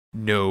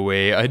No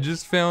way, I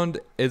just found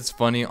It's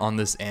Funny on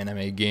this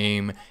anime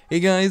game. Hey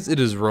guys, it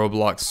is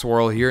Roblox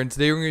Swirl here, and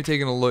today we're going to be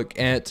taking a look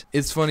at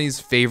It's Funny's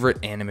favorite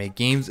anime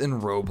games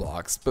in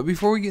Roblox. But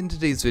before we get into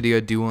today's video, I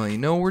do want to let you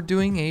know we're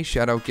doing a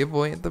shoutout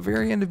giveaway at the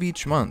very end of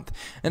each month.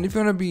 And if you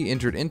want to be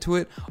entered into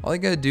it, all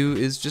you gotta do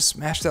is just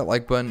smash that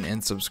like button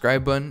and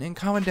subscribe button and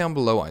comment down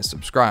below I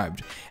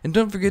subscribed. And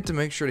don't forget to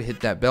make sure to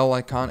hit that bell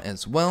icon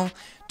as well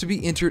to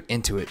be entered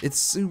into it. It's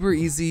super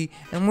easy,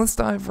 and let's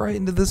dive right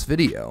into this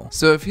video.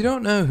 So if you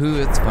don't know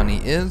who It's Funny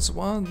is,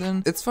 well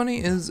then, It's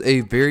Funny is a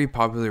very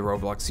popular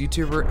Roblox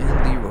YouTuber in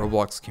the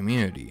Roblox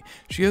community.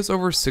 She has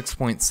over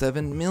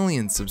 6.7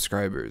 million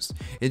subscribers,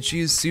 and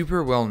she is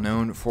super well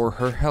known for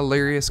her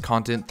hilarious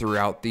content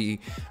throughout the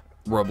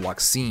Roblox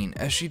scene,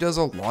 as she does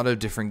a lot of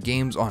different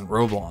games on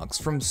Roblox,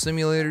 from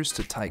simulators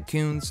to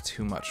tycoons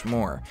to much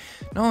more.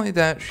 Not only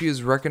that, she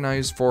is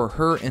recognized for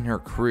her and her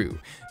crew.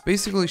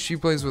 Basically, she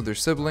plays with her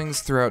siblings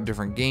throughout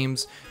different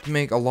games to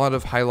make a lot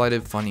of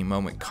highlighted funny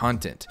moment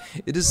content.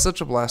 It is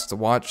such a blast to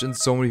watch, and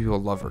so many people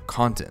love her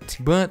content.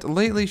 But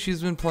lately,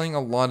 she's been playing a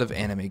lot of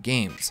anime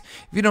games.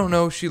 If you don't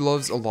know, she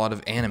loves a lot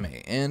of anime,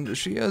 and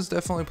she has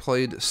definitely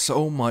played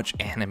so much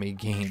anime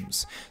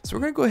games. So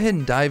we're gonna go ahead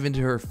and dive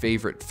into her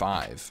favorite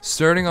 5.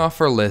 Starting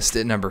off our list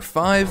at number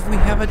 5, we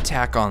have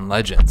Attack on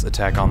Legends.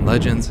 Attack on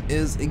Legends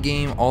is a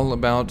game all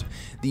about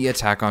the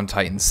Attack on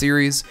Titan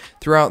series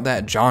throughout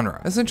that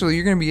genre. Essentially,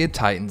 you're going to be a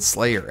Titan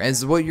Slayer,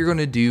 as what you're going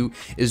to do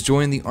is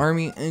join the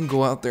army and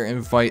go out there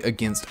and fight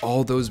against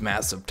all those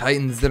massive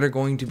Titans that are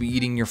going to be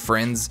eating your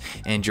friends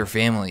and your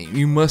family.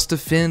 You must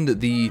defend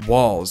the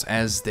walls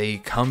as they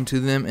come to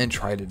them and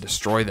try to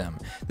destroy them.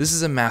 This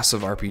is a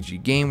massive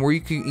RPG game where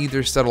you can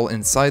either settle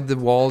inside the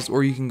walls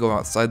or you can go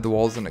outside the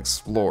walls and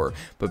explore.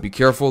 But be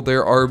careful,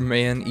 there are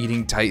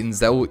man-eating Titans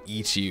that will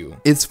eat you.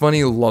 It's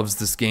Funny loves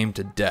this game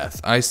to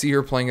death. I see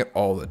her playing it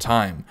all the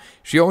time.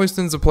 She always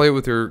tends to play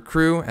with her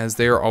crew, as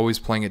they are always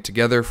playing it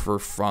together for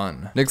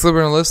fun. Next up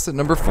on our list at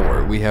number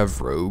 4, we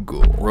have Rogue.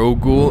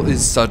 Rogue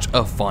is such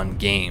a fun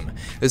game.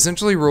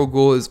 Essentially,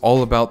 Rogue is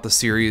all about the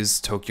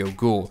series Tokyo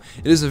Ghoul.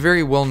 It is a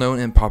very well-known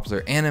and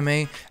popular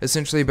anime,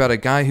 essentially about a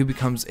guy who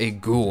becomes a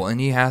ghoul, and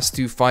he has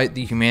to fight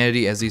the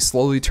humanity as he's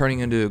slowly turning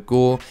into a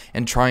ghoul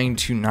and trying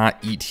to not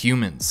eat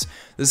humans.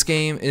 This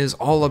game is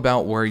all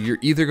about where you're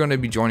either going to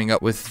be joining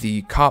up with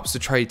the cops to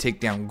try to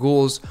take down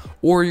ghouls,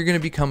 or you're going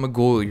to become a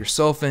ghoul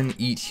yourself and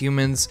eat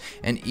humans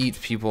and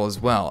eat people as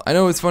well. I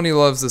know It's Funny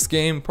loves this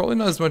game, probably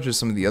not as much as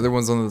some of the other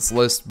ones on this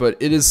list, but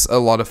it is a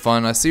lot of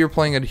fun. I see her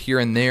playing it here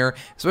and there,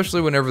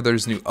 especially whenever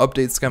there's new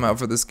updates come out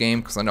for this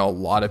game, because I know a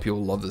lot of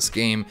people love this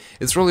game.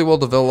 It's really well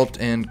developed,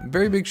 and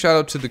very big shout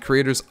out to the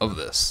creators of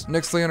this.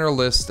 Nextly on our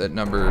list at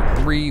number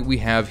 3, we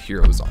have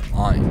Heroes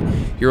Online.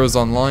 Heroes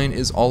Online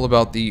is all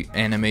about the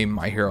anime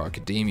My Hero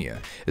Academia.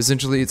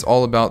 Essentially, it's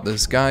all about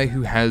this guy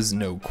who has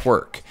no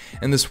quirk.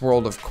 In this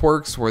world of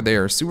quirks where they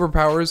are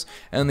superpowers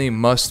and they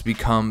must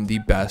become the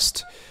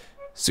best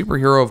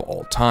superhero of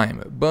all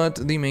time, but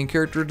the main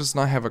character does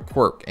not have a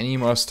quirk, and he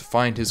must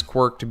find his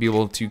quirk to be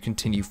able to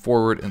continue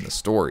forward in the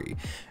story.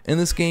 In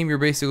this game, you're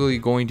basically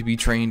going to be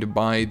trained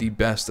by the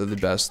best of the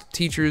best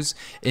teachers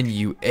in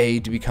UA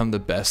to become the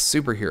best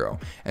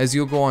superhero, as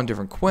you'll go on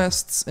different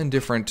quests and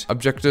different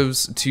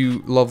objectives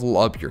to level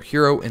up your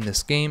hero in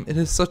this game. It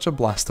is such a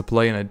blast to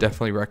play, and I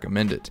definitely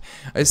recommend it.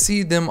 I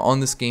see them on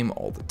this game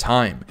all the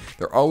time.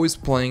 They're always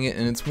playing it,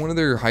 and it's one of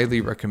their highly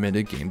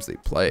recommended games they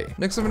play.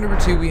 Next up at number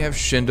 2, we have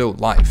Shindo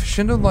Life.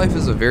 Shindo Life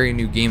is a very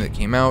new game that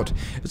came out.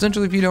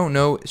 Essentially, if you don't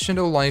know,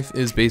 Shindo Life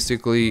is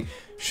basically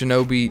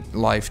Shinobi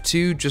Life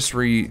 2, just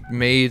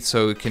remade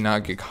so it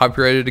cannot get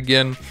copyrighted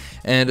again.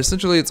 And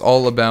essentially, it's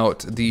all about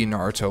the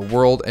Naruto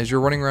world as you're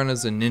running around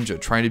as a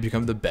ninja trying to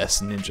become the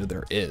best ninja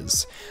there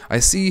is. I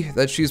see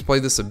that she's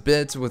played this a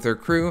bit with her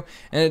crew,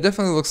 and it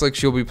definitely looks like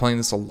she'll be playing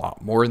this a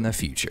lot more in the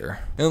future.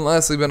 And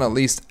lastly but not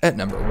least, at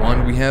number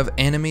 1, we have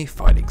Anime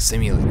Fighting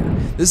Simulator.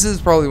 This is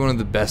probably one of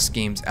the best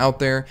games out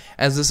there,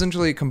 as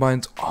essentially it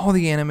combines all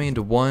the anime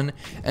into one,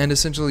 and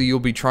essentially you'll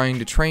be trying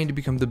to train to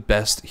become the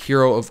best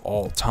hero of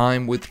all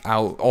time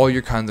without all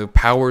your kinds of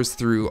powers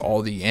through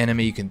all the anime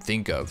you can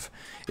think of.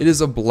 It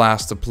is a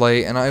blast to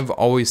play, and I've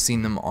always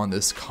seen them on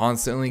this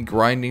constantly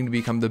grinding to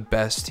become the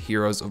best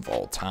heroes of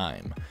all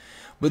time.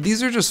 But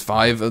these are just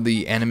 5 of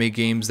the anime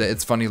games that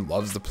It's Funny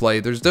loves to play.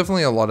 There's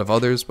definitely a lot of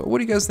others, but what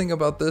do you guys think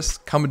about this?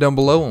 Comment down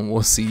below, and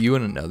we'll see you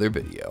in another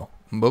video.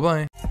 Bye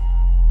bye.